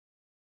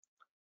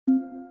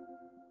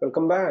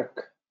Welcome back.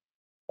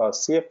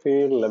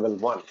 CFA Level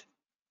 1.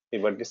 We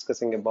were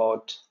discussing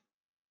about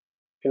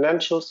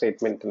financial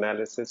statement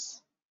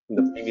analysis in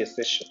the previous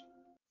session.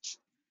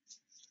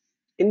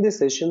 In these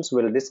sessions,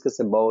 we'll discuss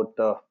about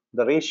the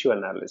ratio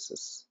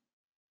analysis,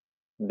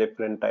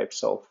 different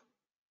types of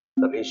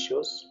the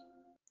ratios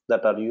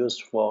that are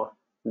used for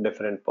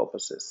different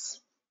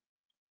purposes.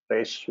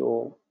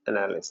 Ratio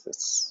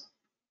analysis.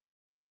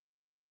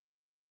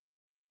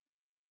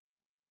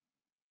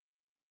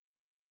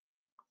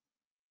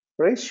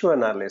 Ratio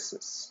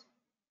analysis.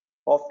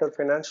 After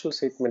financial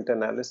statement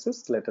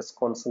analysis, let us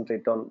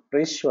concentrate on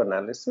ratio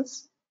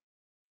analysis.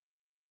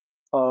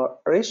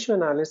 Ratio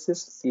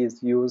analysis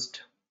is used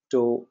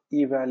to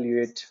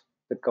evaluate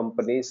the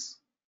company's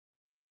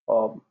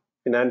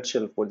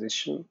financial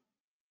position,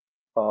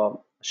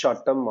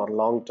 short-term or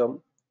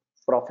long-term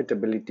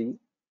profitability,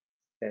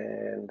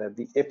 and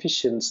the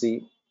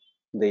efficiency,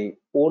 the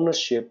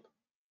ownership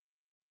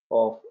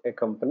of a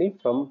company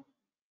from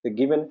the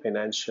given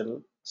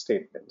financial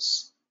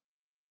statements.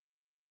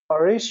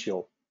 A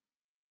ratio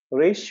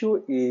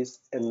is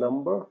a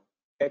number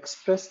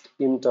expressed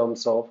in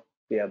terms of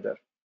the other.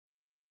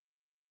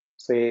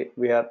 Say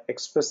we are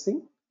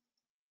expressing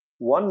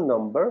one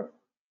number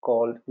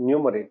called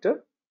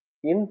numerator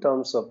in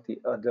terms of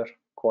the other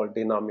called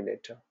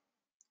denominator.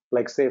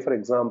 Like say for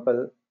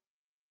example,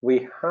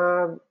 we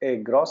have a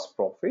gross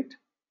profit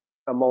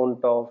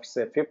amount of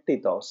say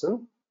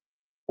 50,000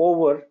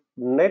 over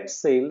net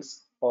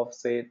sales of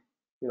say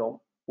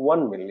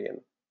 1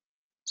 million.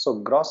 So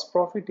gross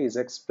profit is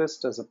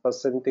expressed as a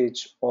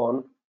percentage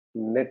on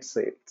net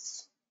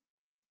sales.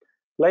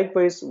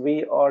 Likewise,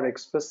 we are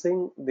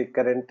expressing the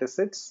current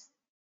assets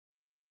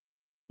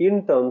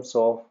in terms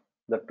of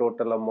the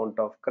total amount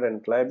of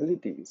current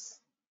liabilities.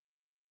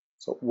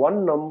 So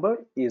one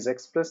number is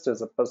expressed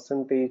as a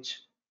percentage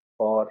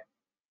or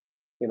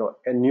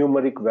a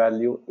numeric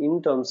value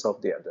in terms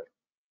of the other.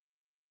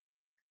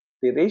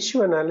 The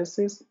ratio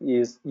analysis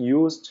is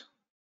used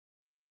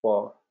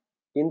for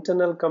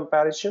internal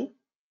comparison.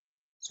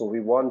 So we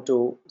want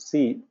to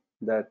see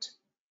that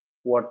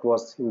what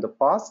was in the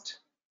past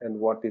and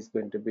what is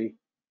going to be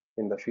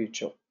in the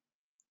future.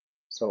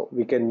 So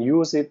we can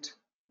use it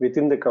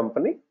within the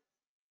company,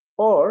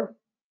 or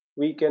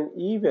we can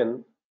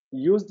even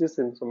use this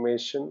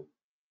information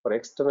for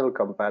external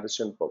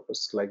comparison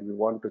purpose, like we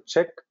want to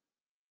check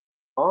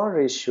our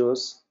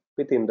ratios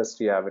with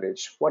industry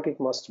average, what it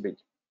must be,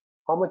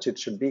 how much it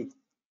should be.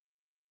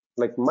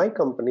 Like my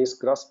company's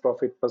gross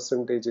profit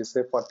percentage is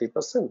say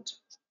 40%.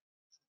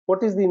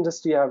 What is the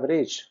industry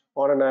average?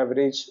 On an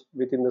average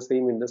within the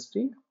same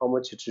industry, how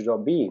much it should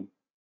have been?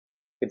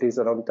 It is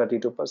around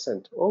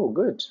 32%. Oh,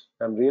 good.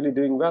 I'm really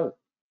doing well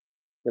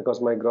because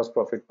my gross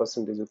profit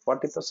percentage is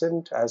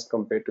 40% as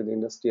compared to the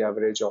industry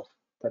average of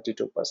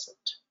 32%.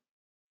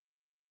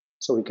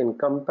 So we can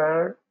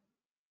compare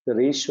the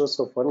ratios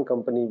of one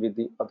company with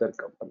the other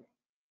company.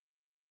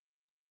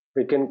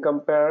 We can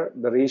compare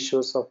the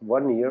ratios of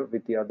 1 year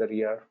with the other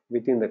year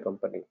within the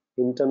company.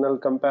 Internal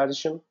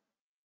comparison,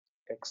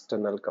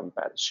 external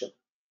comparison.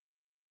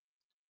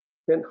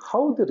 Then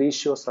how the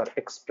ratios are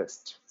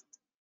expressed?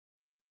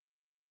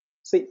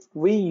 See,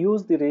 we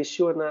use the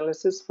ratio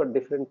analysis for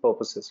different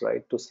purposes,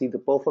 right? To see the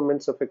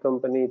performance of a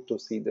company, to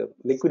see the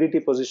liquidity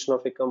position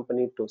of a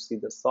company, to see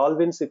the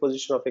solvency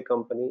position of a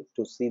company,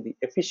 to see the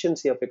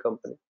efficiency of a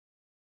company.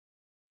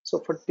 So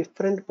for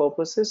different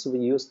purposes, we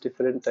use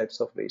different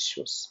types of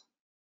ratios.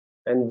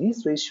 And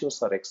these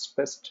ratios are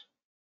expressed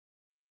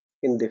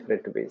in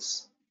different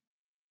ways.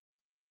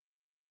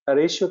 A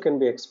ratio can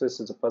be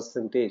expressed as a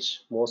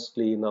percentage,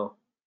 mostly in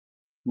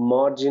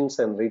margins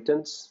and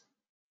returns.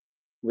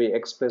 We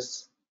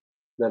express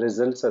the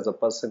results as a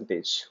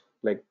percentage,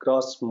 like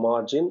gross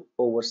margin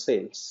over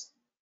sales,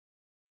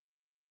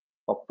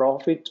 or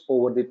profit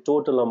over the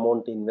total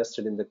amount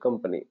invested in the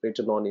company,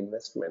 return on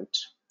investment,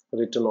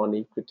 return on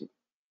equity.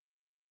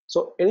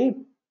 So any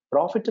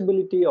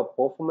profitability or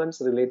performance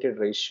related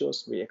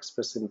ratios we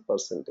express in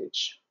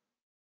percentage.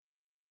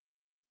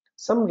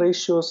 Some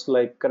ratios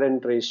like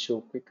current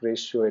ratio, quick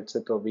ratio,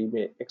 etc., we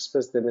may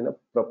express them in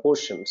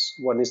proportions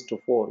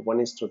 1:4,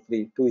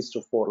 1:3,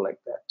 2:4,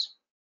 like that.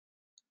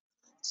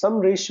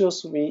 Some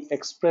ratios we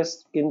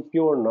express in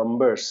pure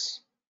numbers,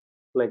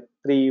 like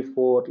 3,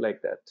 4,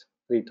 like that,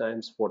 3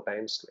 times, 4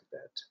 times, like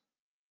that.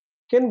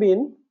 Can be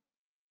in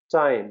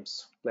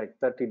times, like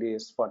 30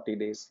 days, 40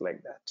 days,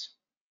 like that.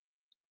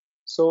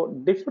 So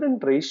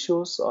different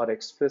ratios are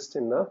expressed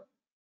in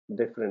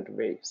different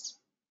ways.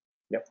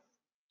 Yep.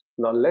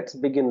 Now let's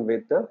begin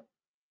with the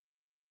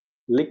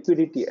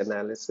liquidity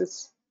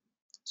analysis.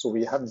 So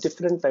we have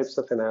different types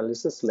of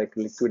analysis like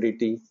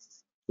liquidity,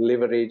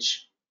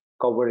 leverage,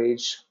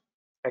 coverage,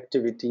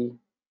 activity,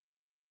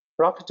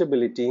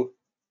 profitability,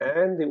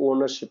 and the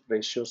ownership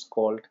ratios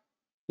called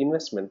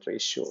investment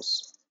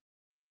ratios.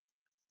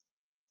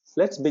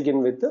 Let's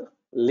begin with the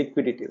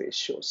liquidity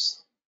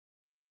ratios.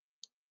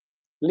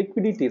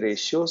 Liquidity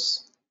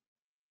ratios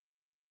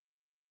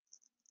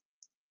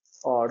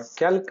are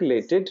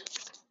calculated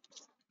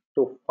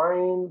to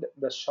find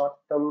the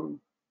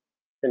short-term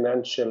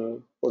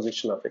financial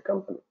position of a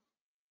company.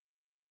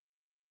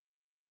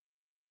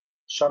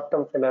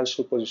 Short-term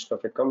financial position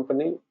of a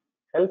company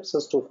helps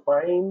us to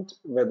find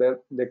whether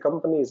the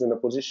company is in a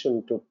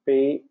position to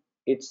pay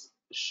its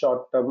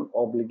short-term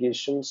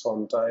obligations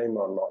on time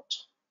or not.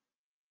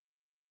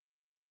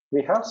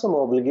 We have some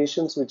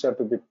obligations which are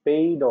to be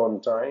paid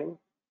on time,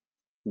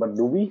 but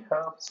do we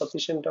have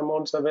sufficient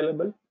amounts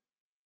available?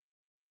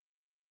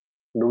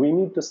 Do we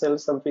need to sell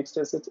some fixed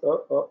assets?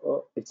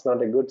 It's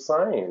not a good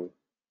sign.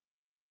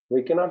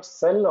 We cannot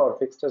sell our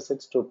fixed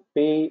assets to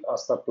pay our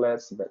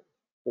supplier's bill,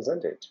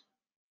 isn't it?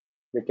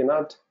 We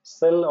cannot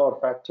sell our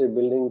factory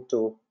building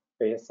to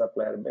pay a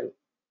supplier bill.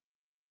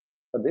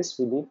 For this,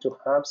 we need to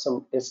have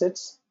some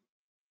assets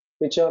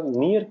which are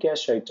near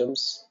cash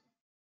items,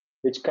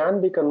 which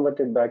can be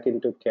converted back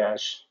into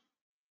cash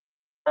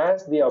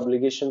as the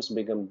obligations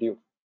become due.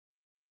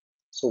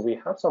 So we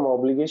have some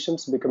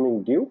obligations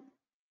becoming due.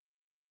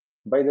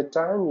 By the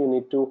time you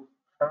need to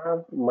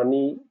have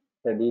money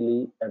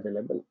readily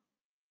available.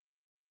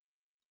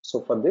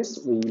 So for this,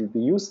 we will be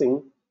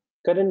using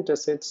current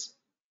assets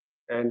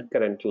and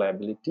current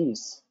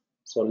liabilities.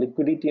 So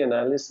liquidity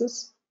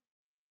analysis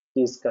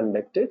is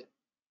conducted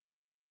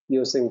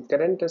using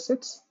current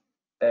assets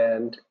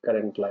and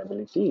current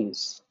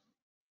liabilities.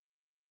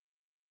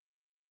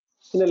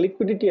 In a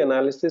liquidity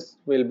analysis,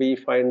 we'll be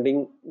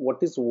finding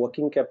what is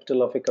working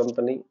capital of a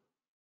company,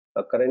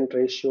 a current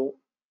ratio,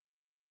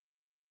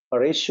 a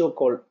ratio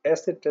called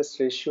asset test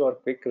ratio or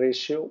quick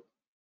ratio,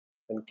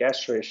 and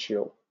cash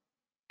ratio,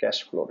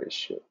 cash flow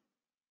ratio.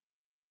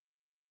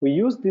 We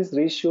use these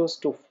ratios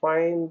to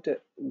find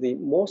the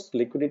most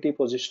liquidity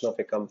position of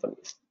a company.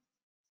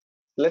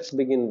 Let's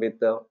begin with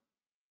the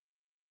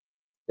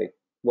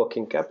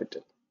working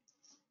capital.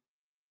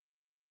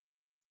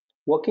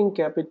 Working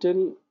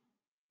capital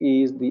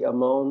is the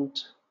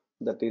amount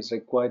that is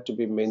required to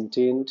be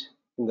maintained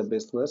in the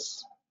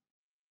business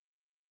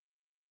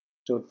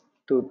to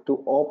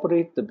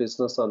operate the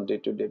business on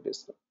day-to-day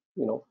business,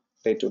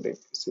 day-to-day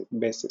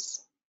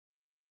basis.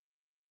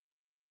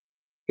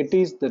 It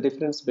is the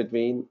difference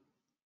between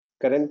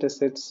current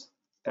assets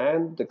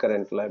and the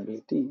current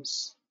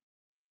liabilities.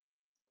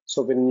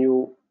 So when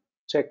you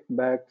check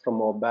back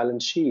from our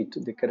balance sheet,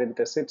 the current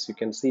assets, you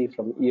can see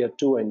from year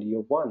 2 and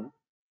year 1,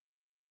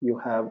 you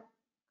have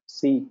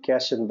C,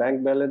 cash and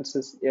bank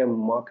balances, M,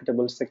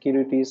 marketable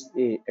securities,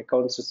 A,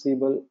 accounts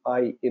receivable,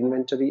 I,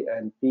 inventory,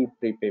 and P,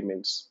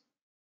 prepayments.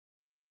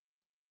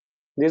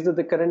 These are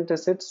the current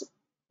assets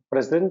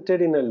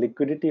presented in a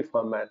liquidity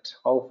format.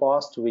 How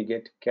fast we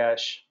get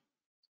cash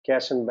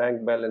and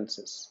bank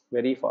balances?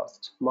 Very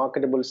fast.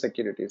 Marketable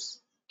securities,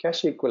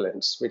 cash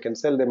equivalents, we can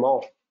sell them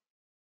off.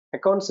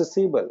 Accounts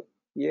receivable,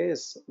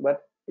 yes,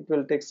 but it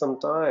will take some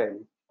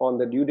time. On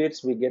the due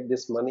dates, we get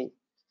this money.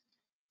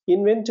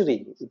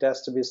 Inventory, it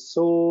has to be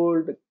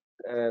sold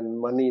and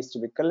money is to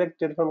be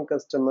collected from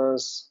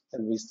customers,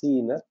 and we see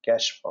in a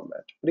cash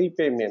format.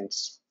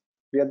 Prepayments,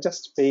 we are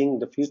just paying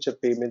the future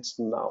payments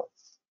now.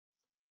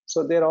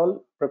 So they're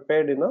all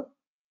prepared in a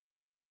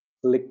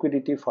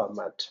liquidity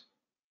format.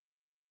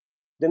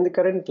 Then the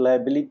current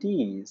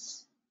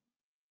liabilities,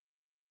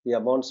 the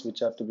amounts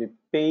which are to be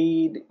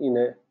paid in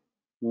a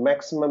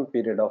maximum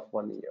period of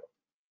 1 year.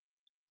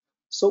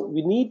 So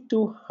we need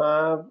to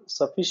have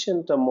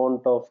sufficient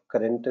amount of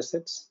current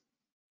assets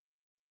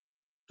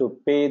to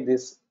pay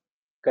this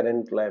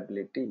current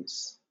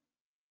liabilities.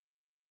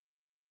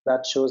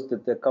 That shows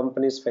that the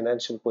company's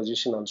financial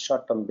position on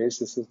short-term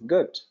basis is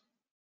good.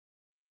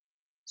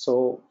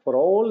 So for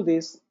all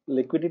these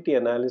liquidity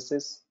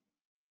analysis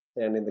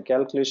and in the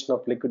calculation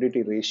of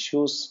liquidity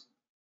ratios,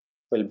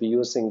 we'll be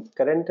using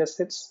current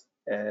assets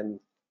and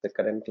the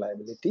current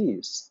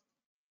liabilities.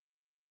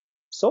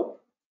 So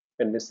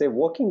when we say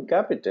working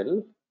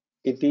capital,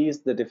 it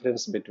is the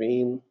difference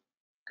between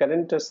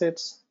current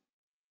assets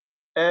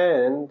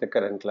and the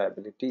current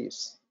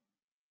liabilities.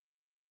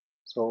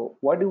 So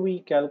what do we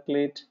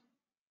calculate?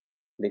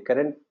 The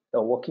current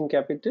working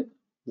capital,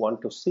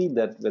 want to see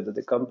that whether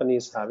the company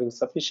is having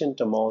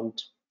sufficient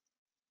amount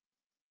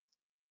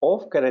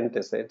of current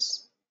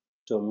assets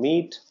to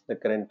meet the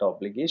current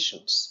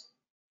obligations.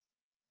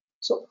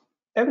 So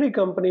every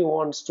company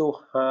wants to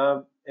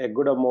have a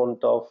good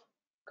amount of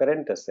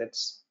current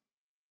assets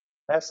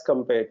as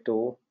compared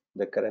to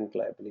the current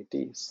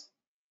liabilities,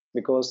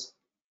 because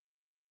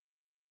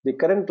the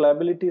current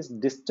liabilities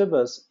disturb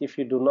us if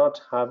you do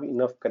not have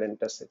enough current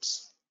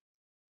assets.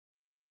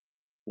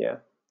 Yeah,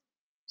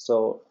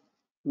 so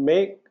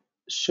make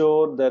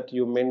sure that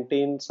you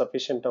maintain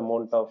sufficient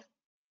amount of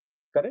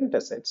current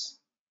assets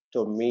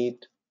to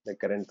meet the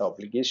current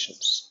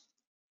obligations.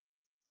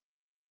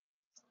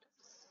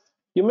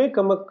 You may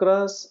come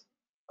across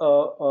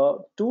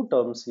two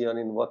terms here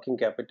in working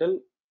capital: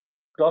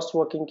 gross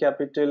working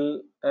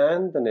capital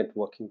and the net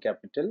working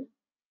capital.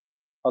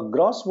 A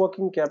gross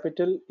working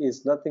capital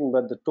is nothing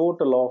but the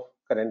total of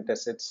current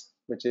assets,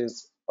 which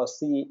is a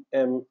C,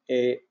 M,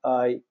 A,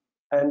 I,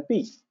 and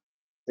P,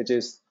 which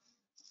is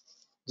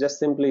just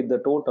simply the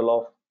total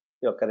of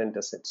your current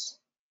assets.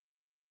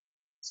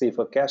 C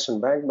for cash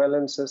and bank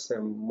balances,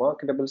 M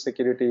marketable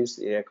securities,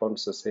 A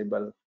accounts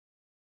receivable,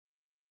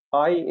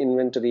 I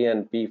inventory,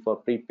 and P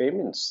for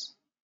prepayments.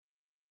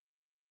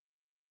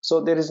 So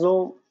there is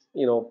no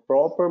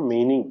proper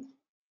meaning,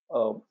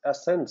 a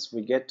sense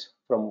we get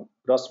from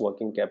gross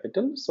working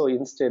capital. So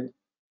instead,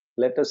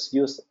 let us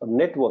use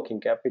net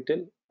working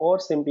capital or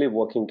simply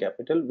working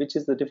capital, which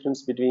is the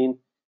difference between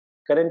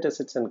current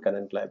assets and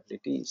current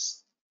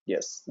liabilities.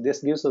 Yes,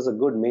 this gives us a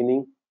good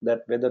meaning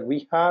that whether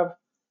we have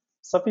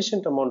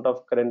sufficient amount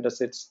of current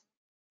assets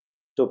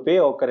to pay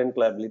our current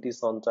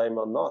liabilities on time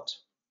or not.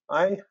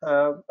 I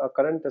have a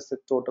current asset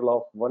total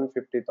of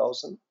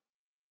 150,000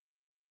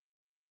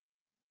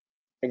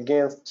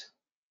 against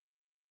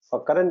a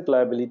current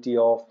liability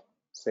of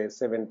say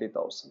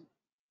 70,000.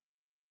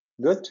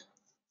 Good.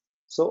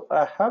 So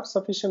I have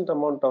sufficient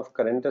amount of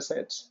current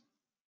assets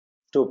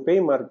to pay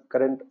my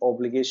current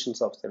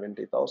obligations of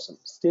 70,000.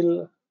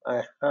 Still,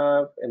 I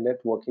have a net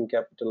working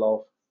capital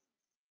of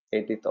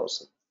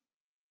 80,000.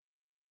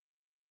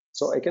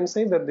 So I can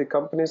say that the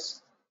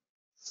company's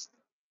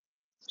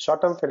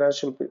short-term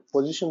financial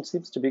position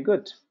seems to be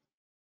good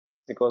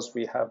because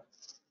we have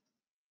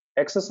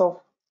excess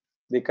of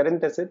the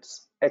current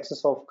assets,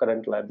 excess of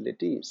current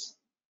liabilities.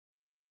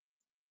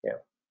 Yeah.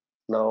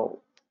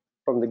 Now,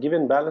 from the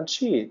given balance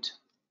sheet,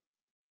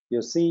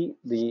 you see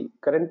the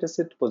current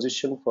asset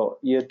position for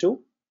year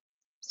 2,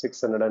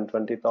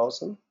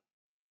 620,000,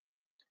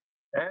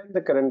 and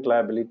the current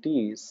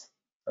liabilities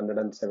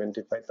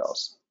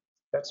 175,000.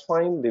 That's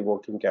fine. The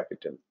working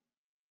capital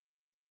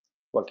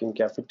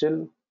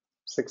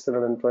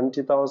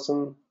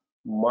 620,000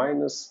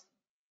 minus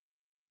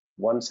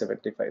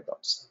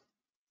 175,000.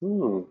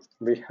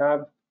 We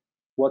have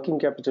working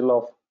capital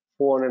of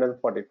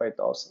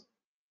 445,000.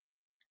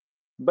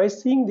 By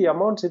seeing the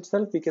amounts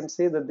itself, we can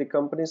say that the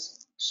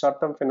company's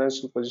short-term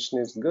financial position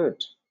is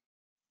good.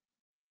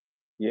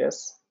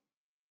 Yes,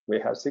 we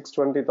have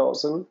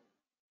 620,000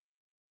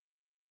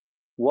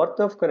 worth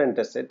of current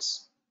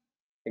assets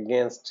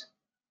against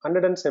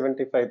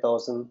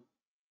 175,000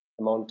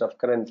 amount of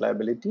current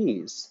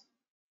liabilities.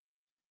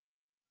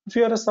 If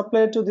you are a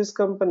supplier to this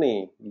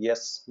company,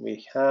 yes,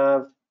 we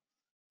have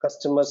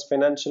customers'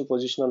 financial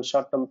position and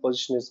short-term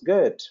position is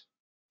good.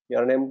 You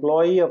are an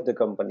employee of the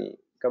company.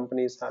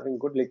 Company is having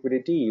good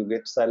liquidity. You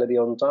get salary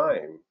on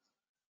time.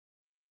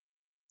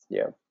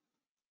 Yeah,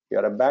 you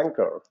are a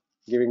banker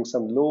giving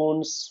some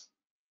loans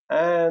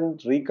and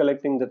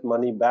recollecting that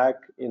money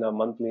back in a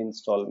monthly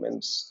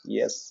installments.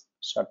 Yes,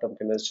 short-term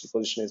financial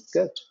position is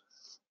good.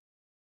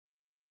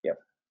 Yeah,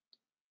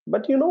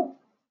 but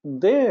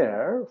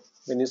there,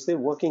 when you say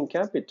working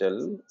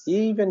capital,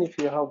 even if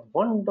you have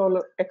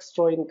 $1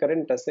 extra in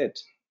current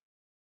asset,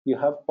 you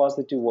have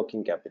positive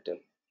working capital.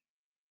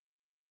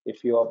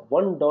 If you have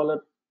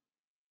 $1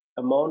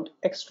 amount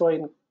extra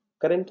in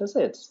current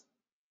assets,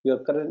 your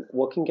current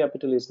working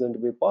capital is going to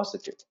be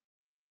positive.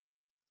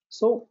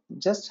 So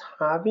just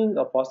having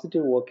a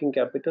positive working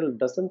capital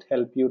doesn't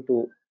help you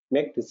to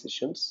make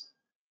decisions.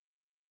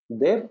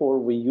 Therefore,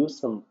 we use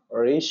some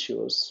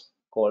ratios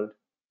called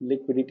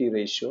liquidity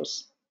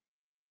ratios.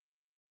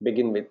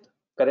 Begin with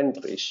current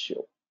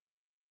ratio.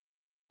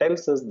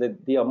 Tells us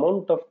that the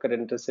amount of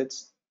current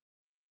assets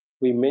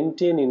we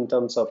maintain in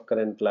terms of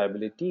current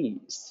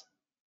liabilities.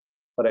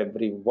 For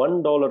every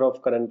 $1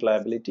 of current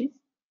liability,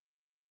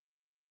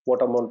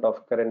 what amount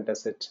of current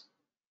asset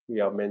we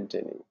are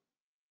maintaining.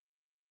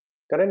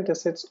 Current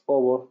assets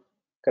over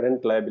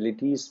current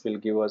liabilities will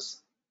give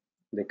us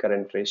the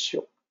current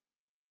ratio.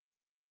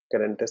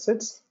 Current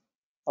assets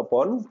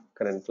upon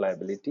current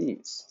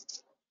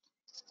liabilities.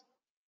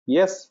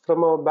 Yes,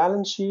 from our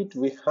balance sheet,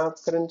 we have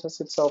current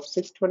assets of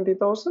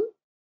 620,000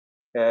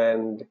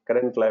 and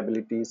current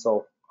liabilities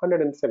of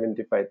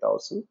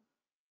 175,000.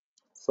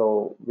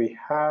 So we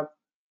have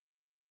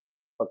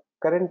a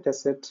current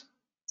asset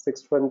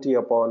 620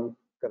 upon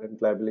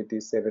current liability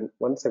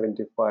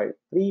 175,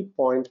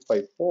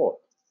 3.54.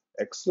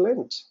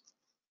 Excellent.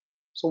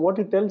 So what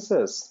it tells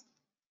us,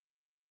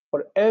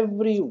 for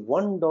every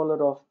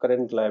 $1 of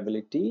current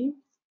liability,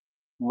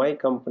 my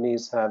company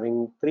is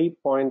having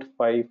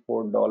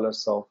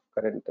 $3.54 of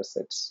current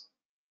assets.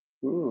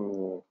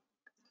 So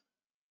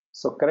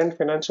current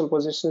financial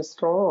position is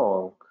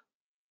strong.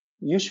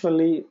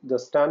 Usually the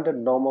standard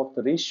norm of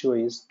the ratio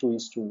is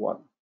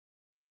 2:1.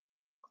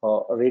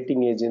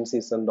 Rating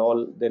agencies and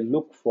all, they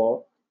look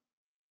for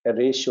a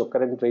ratio,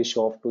 current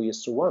ratio of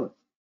 2:1.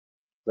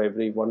 For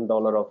every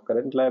 $1 of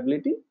current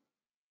liability,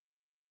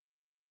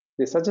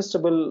 the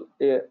suggestible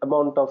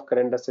amount of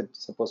current asset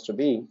is supposed to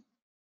be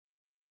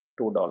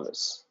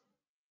 $2.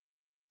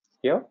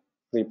 Here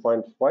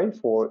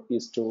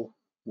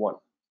 3.54:1.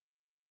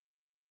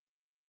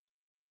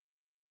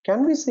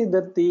 Can we say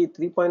that the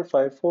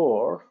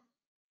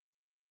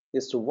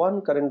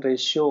 3.54:1 current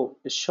ratio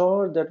is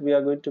sure that we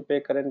are going to pay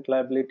current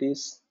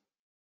liabilities?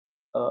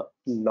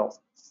 No,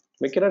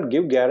 we cannot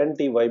give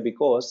guarantee. Why?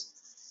 Because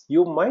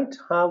you might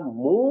have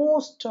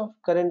most of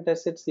current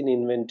assets in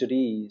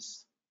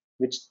inventories,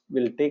 which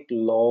will take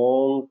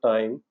long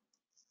time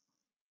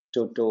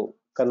to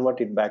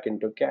convert it back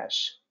into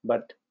cash.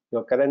 but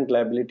your current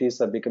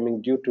liabilities are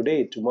becoming due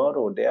today,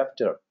 tomorrow, day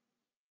after.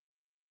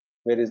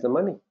 Where is the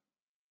money?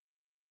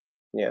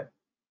 Yeah.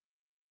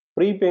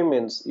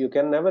 Prepayments, you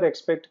can never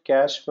expect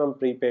cash from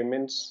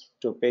prepayments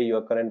to pay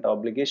your current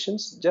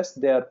obligations,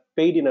 just they are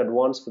paid in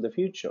advance for the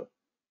future.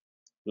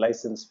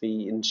 License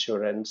fee,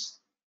 insurance,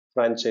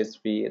 franchise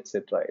fee,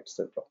 etc.,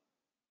 etc.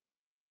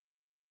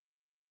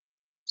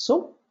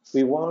 So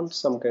we want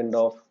some kind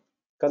of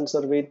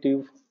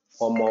conservative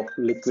form of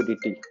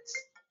liquidity.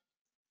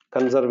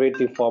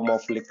 Conservative form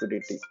of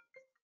liquidity.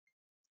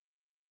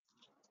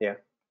 Yeah.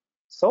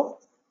 So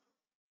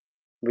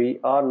we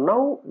are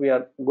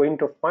going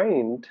to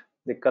find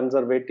the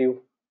conservative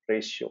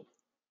ratio,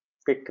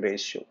 quick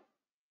ratio.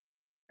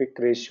 Quick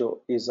ratio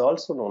is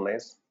also known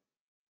as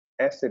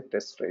acid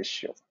test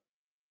ratio.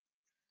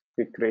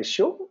 Quick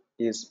ratio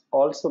is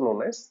also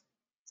known as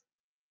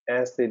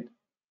acid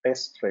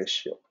test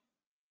ratio.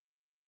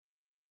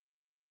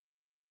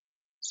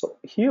 So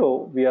here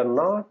we are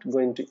not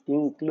going to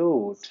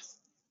include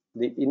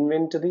the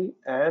inventory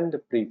and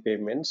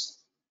prepayments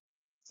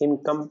in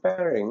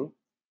comparing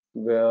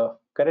the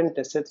current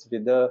assets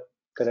with the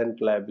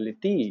current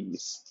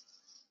liabilities.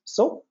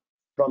 So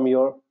from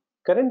your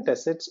current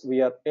assets,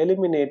 we are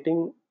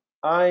eliminating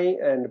I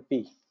and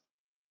P,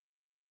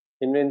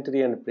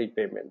 inventory and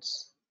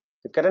prepayments.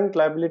 The current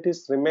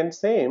liabilities remain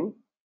same,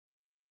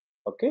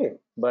 okay,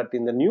 but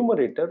in the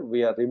numerator,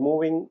 we are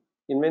removing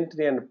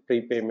inventory and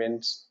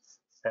prepayments,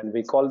 and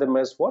we call them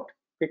as what?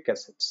 Quick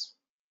assets.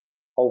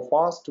 How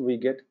fast we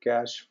get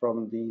cash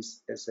from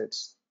these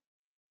assets.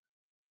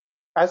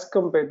 As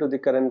compared to the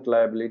current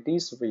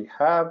liabilities, we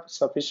have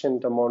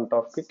sufficient amount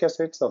of quick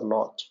assets or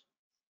not.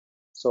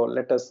 So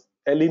let us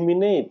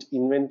eliminate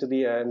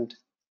inventory and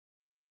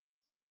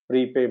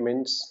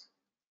prepayments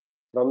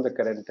from the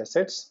current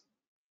assets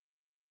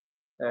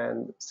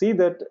and see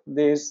that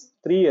these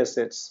three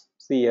assets,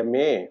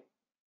 CMA,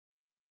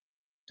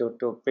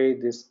 to pay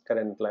these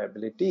current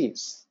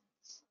liabilities.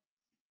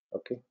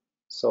 Okay,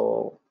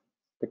 so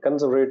the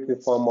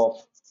conservative form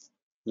of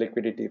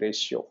liquidity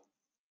ratio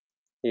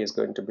is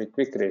going to be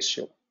quick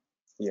ratio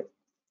here.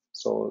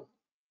 So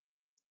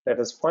let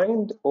us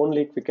find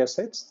only quick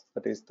assets,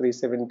 that is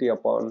 370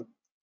 upon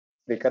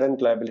the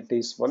current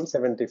liabilities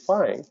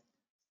 175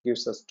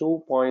 gives us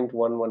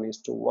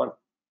 2.11:1.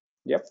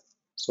 Yep.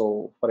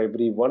 So for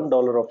every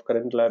 $1 of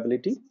current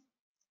liability,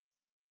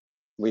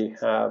 we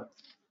have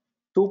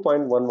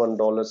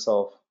 $2.11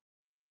 of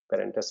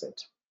current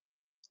asset.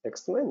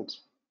 Excellent.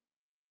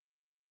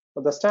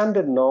 So the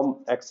standard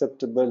norm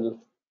acceptable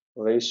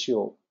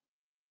ratio,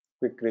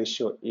 quick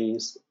ratio,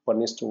 is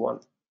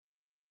 1:1.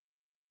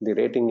 The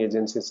rating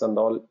agencies and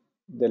all,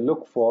 they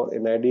look for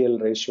an ideal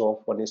ratio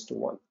of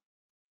 1:1.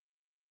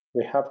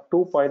 We have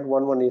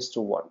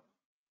 2.11:1.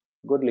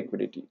 Good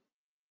liquidity.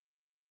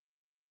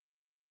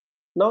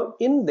 Now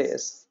in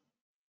this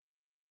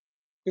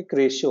quick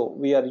ratio,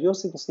 we are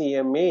using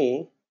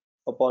CMA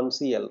upon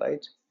CL,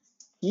 right?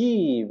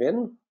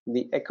 Even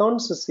the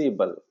accounts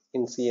receivable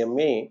in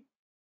CMA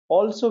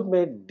also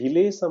may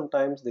delay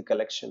sometimes the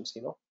collections,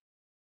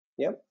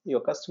 Yeah,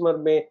 your customer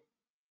may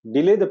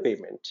delay the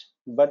payment,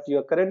 but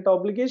your current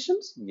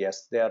obligations,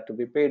 yes, they are to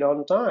be paid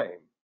on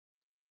time.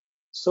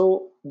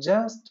 So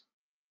just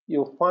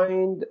you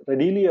find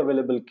readily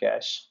available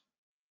cash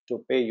to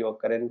pay your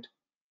current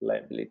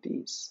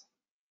liabilities.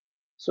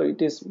 So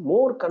it is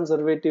more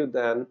conservative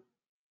than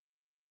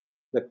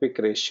the quick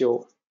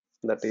ratio,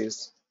 that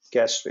is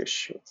cash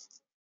ratio.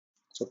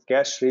 So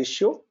cash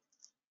ratio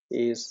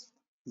is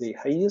the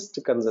highest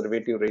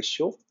conservative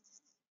ratio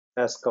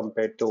as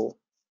compared to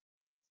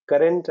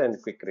current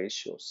and quick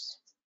ratios.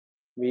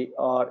 We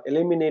are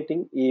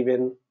eliminating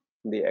even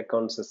the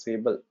accounts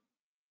receivable.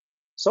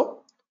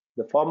 So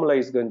the formula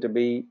is going to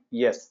be,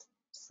 yes,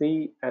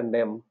 C and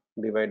M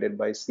divided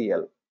by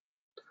CL.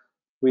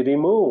 We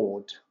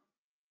removed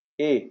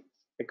A,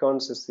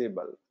 accounts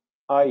receivable,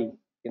 I,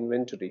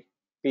 inventory,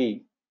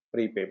 P,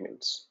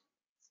 prepayments.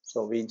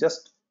 So we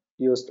just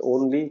used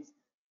only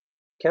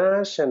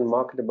cash and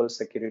marketable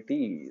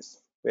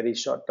securities, very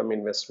short-term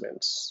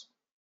investments,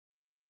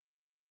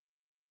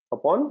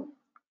 upon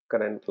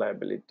current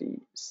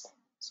liabilities.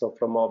 So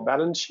from our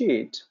balance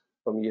sheet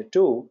from year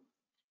 2,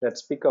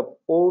 let's pick up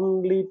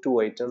only two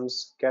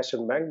items, cash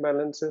and bank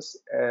balances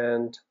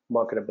and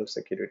marketable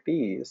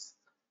securities.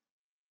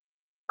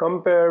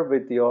 Compare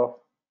with your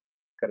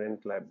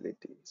current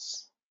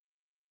liabilities.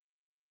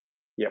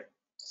 Yep.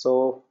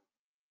 So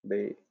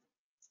the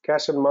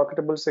cash and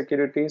marketable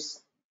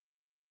securities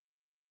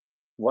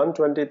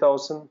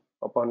 120,000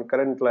 upon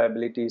current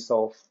liabilities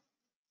of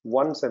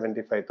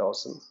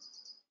 175,000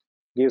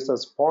 gives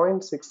us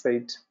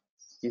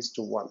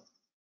 0.68:1.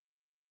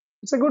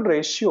 It's a good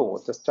ratio.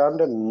 The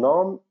standard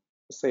norm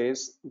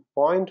says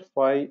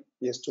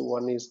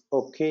 0.5:1 is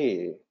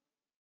okay.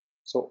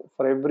 So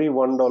for every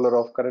 $1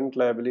 of current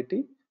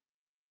liability,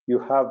 you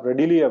have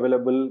readily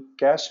available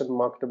cash and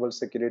marketable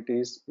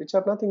securities, which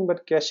are nothing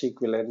but cash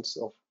equivalents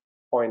of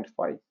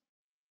 0.5.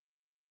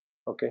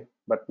 Okay,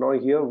 but now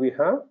here we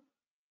have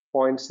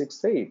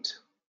 0.68.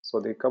 So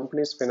the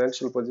company's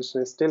financial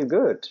position is still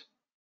good.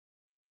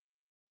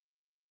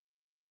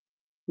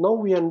 Now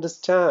we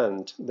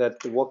understand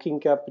that the working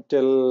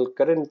capital,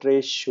 current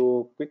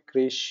ratio, quick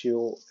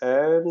ratio,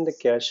 and the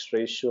cash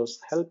ratios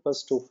help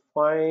us to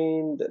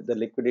find the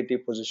liquidity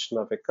position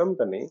of a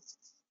company.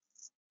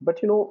 But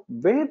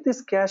where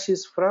this cash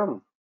is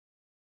from?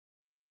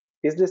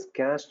 Is this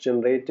cash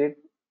generated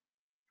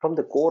from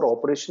the core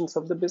operations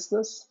of the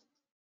business?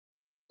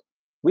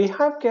 We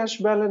have cash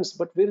balance,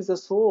 but where is the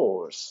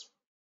source?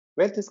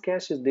 Where this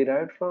cash is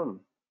derived from?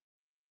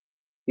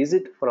 Is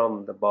it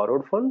from the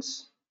borrowed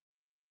funds?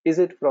 Is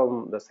it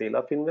from the sale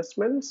of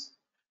investments?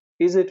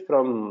 Is it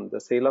from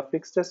the sale of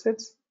fixed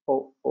assets?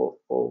 Oh.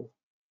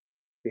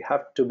 We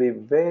have to be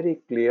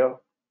very clear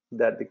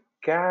that the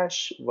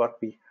cash what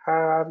we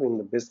have in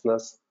the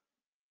business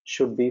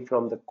should be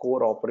from the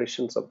core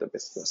operations of the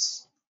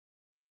business,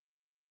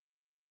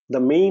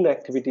 the main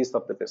activities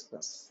of the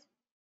business.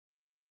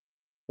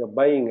 You're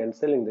buying and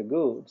selling the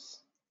goods.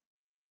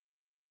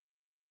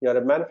 You're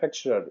a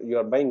manufacturer.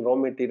 You're buying raw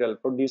material,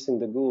 producing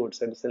the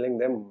goods and selling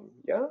them.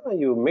 Yeah,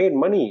 you made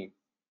money.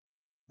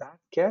 That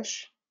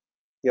cash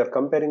you're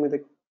comparing with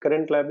the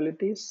current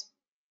liabilities.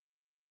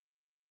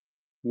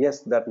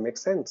 Yes, that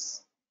makes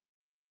sense.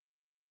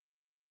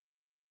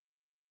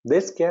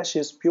 This cash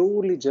is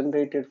purely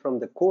generated from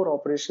the core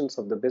operations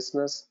of the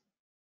business,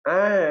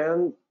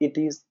 and it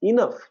is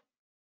enough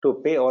to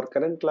pay our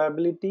current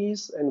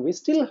liabilities, and we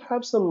still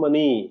have some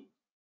money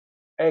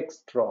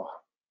extra.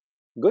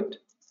 Good.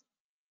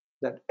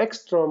 That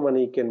extra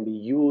money can be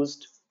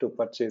used to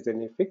purchase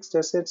any fixed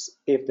assets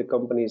if the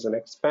company is an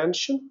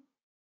expansion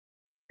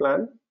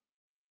plan,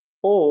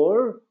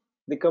 or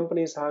the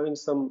company is having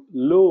some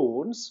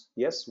loans.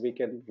 Yes, we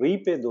can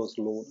repay those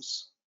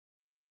loans,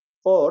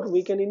 or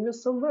we can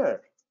invest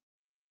somewhere.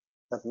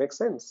 That makes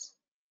sense.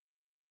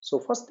 So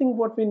first thing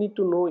what we need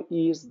to know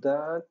is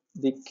that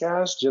the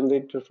cash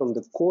generated from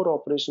the core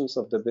operations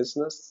of the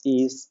business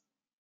is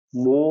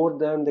more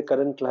than the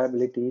current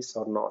liabilities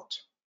or not.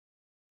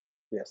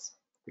 Yes,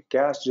 the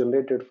cash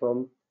generated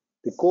from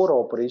the core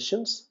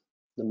operations,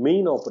 the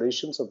main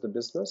operations of the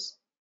business,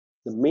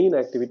 the main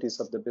activities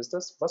of the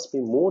business must be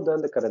more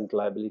than the current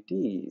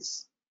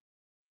liabilities.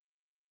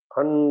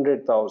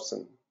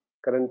 100,000.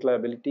 Current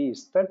liability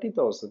is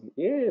 30,000.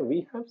 Yeah,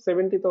 we have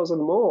 70,000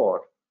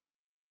 more.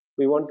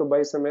 We want to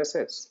buy some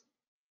assets.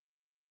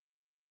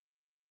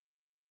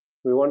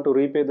 We want to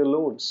repay the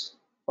loans,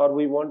 or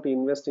we want to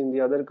invest in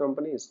the other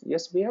companies.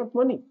 Yes, we have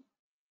money.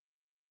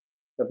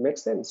 That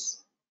makes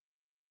sense.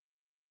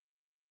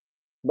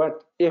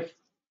 But if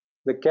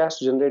the cash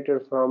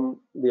generated from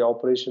the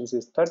operations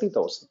is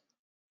 30,000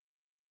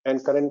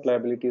 and current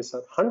liabilities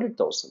are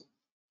 100,000,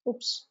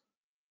 oops,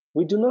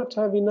 we do not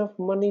have enough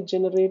money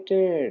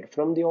generated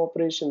from the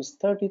operations.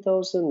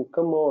 30,000,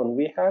 come on,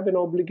 we have an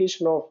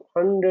obligation of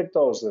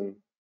 100,000.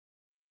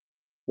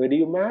 Where do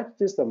you match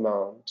this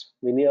amount?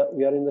 We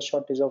are in the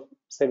shortage of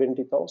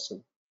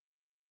 70,000.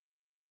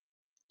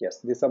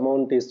 Yes, this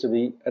amount is to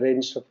be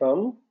arranged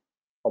from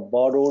a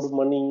borrowed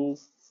money,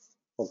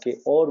 okay,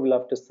 or we'll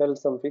have to sell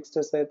some fixed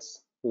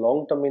assets,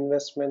 long-term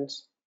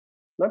investments.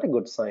 Not a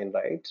good sign,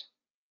 right?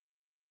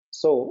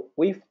 So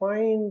we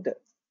find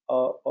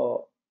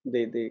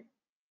the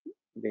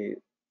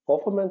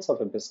performance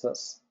of a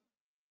business,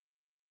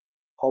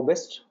 how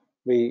best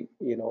we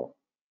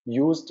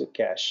used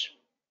cash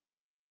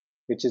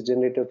which is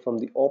generated from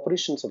the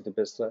operations of the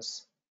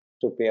business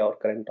to pay our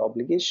current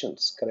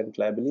obligations, current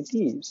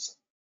liabilities,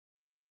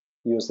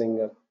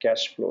 using a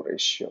cash flow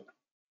ratio.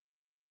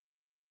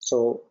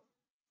 So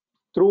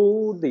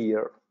through the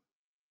year,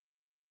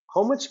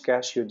 how much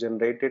cash you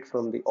generated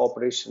from the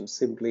operations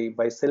simply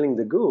by selling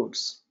the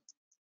goods,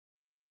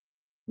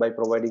 by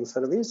providing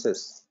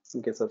services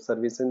in case of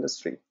service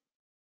industry?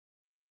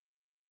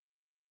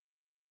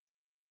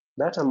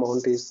 That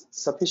amount is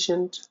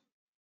sufficient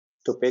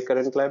to pay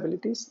current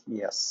liabilities?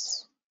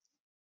 Yes.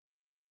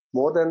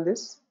 More than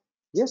this?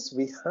 Yes,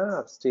 we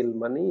have still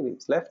money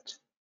left.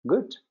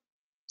 Good.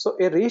 So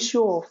a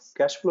ratio of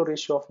cash flow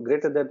ratio of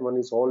greater than 1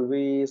 is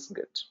always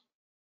good.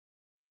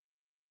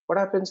 What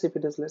happens if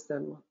it is less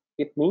than 1?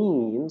 It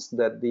means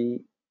that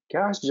the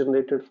cash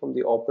generated from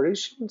the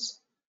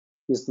operations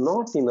is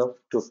not enough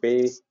to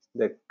pay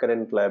the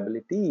current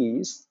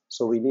liabilities.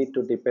 So we need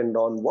to depend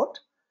on what?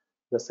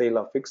 The sale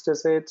of fixed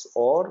assets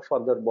or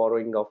further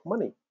borrowing of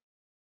money.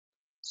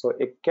 So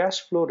a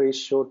cash flow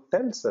ratio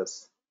tells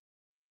us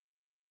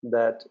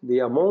that the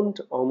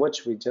amount how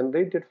much we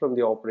generated from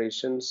the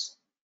operations,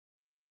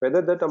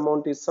 whether that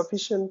amount is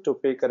sufficient to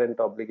pay current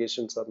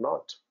obligations or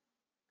not.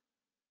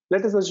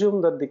 Let us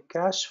assume that the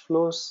cash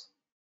flows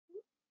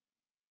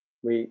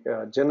we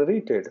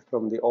generated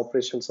from the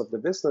operations of the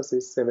business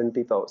is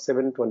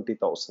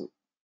 720,000.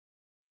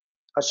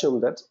 Assume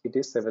that it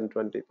is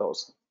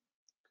 720,000.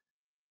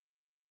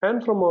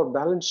 And from our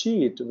balance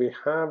sheet, we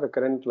have a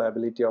current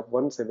liability of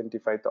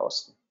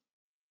 175,000.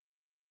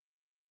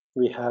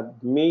 We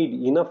have made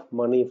enough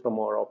money from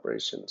our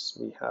operations.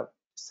 We have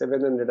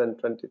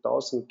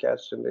 720,000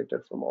 cash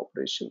generated from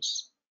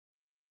operations.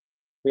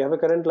 We have a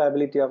current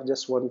liability of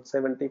just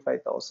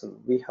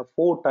 175,000. We have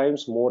 4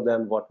 times more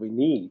than what we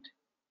need.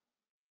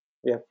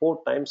 We have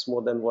 4 times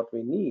more than what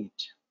we need.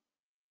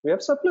 We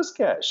have surplus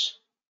cash.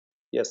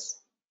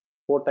 Yes,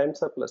 4 times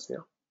surplus.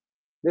 Yeah.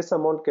 This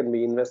amount can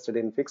be invested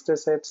in fixed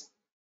assets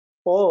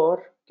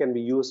or can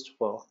be used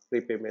for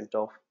repayment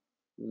of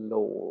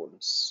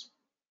loans.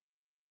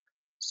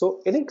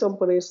 So any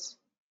company's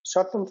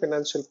short-term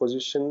financial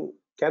position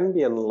can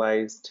be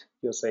analyzed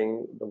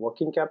using the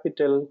working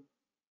capital,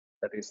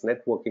 that is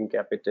net working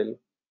capital,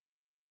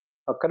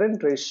 a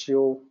current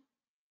ratio,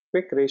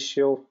 quick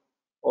ratio,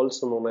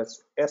 also known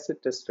as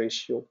asset test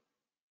ratio,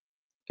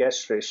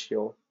 cash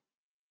ratio,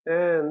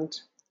 and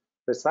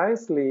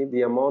precisely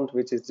the amount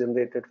which is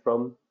generated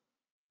from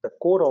the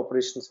core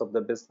operations of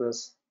the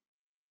business.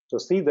 To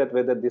see that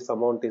whether this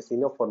amount is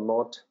enough or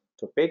not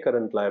to pay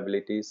current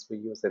liabilities, we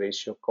use a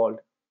ratio called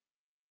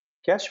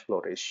cash flow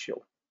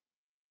ratio.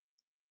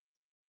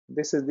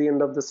 This is the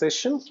end of the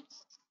session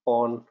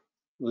on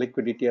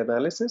liquidity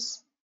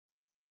analysis.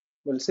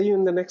 We'll see you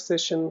in the next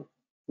session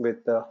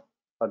with a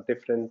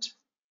different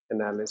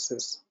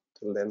analysis.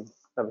 Till then,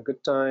 have a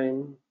good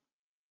time.